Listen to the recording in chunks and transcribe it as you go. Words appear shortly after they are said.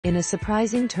In a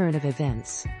surprising turn of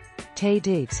events, Taye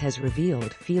Diggs has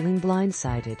revealed feeling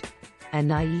blindsided and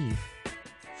naive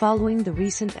following the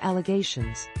recent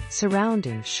allegations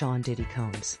surrounding Sean Diddy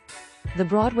Combs. The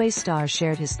Broadway star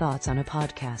shared his thoughts on a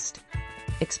podcast,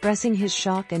 expressing his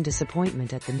shock and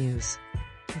disappointment at the news.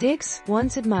 Diggs,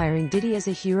 once admiring Diddy as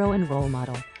a hero and role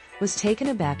model, was taken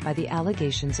aback by the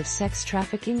allegations of sex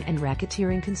trafficking and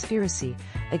racketeering conspiracy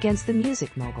against the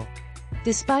music mogul.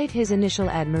 Despite his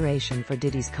initial admiration for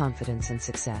Diddy's confidence and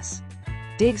success,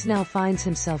 Diggs now finds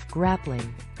himself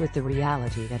grappling with the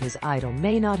reality that his idol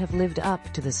may not have lived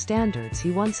up to the standards he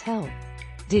once held.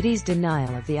 Diddy's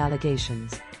denial of the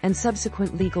allegations and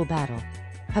subsequent legal battle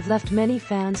have left many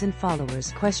fans and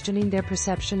followers questioning their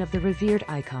perception of the revered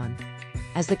icon.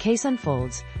 As the case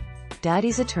unfolds,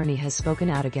 Daddy's attorney has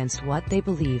spoken out against what they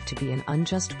believe to be an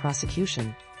unjust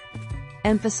prosecution,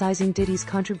 emphasizing Diddy's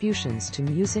contributions to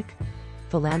music,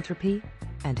 philanthropy,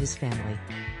 and his family.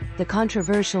 The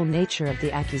controversial nature of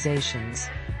the accusations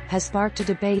has sparked a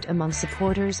debate among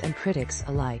supporters and critics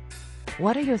alike.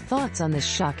 What are your thoughts on this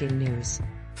shocking news?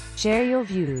 Share your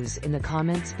views in the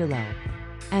comments below.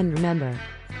 And remember,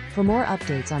 for more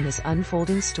updates on this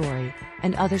unfolding story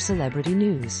and other celebrity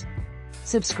news,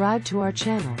 subscribe to our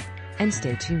channel and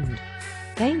stay tuned.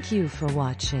 Thank you for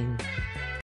watching.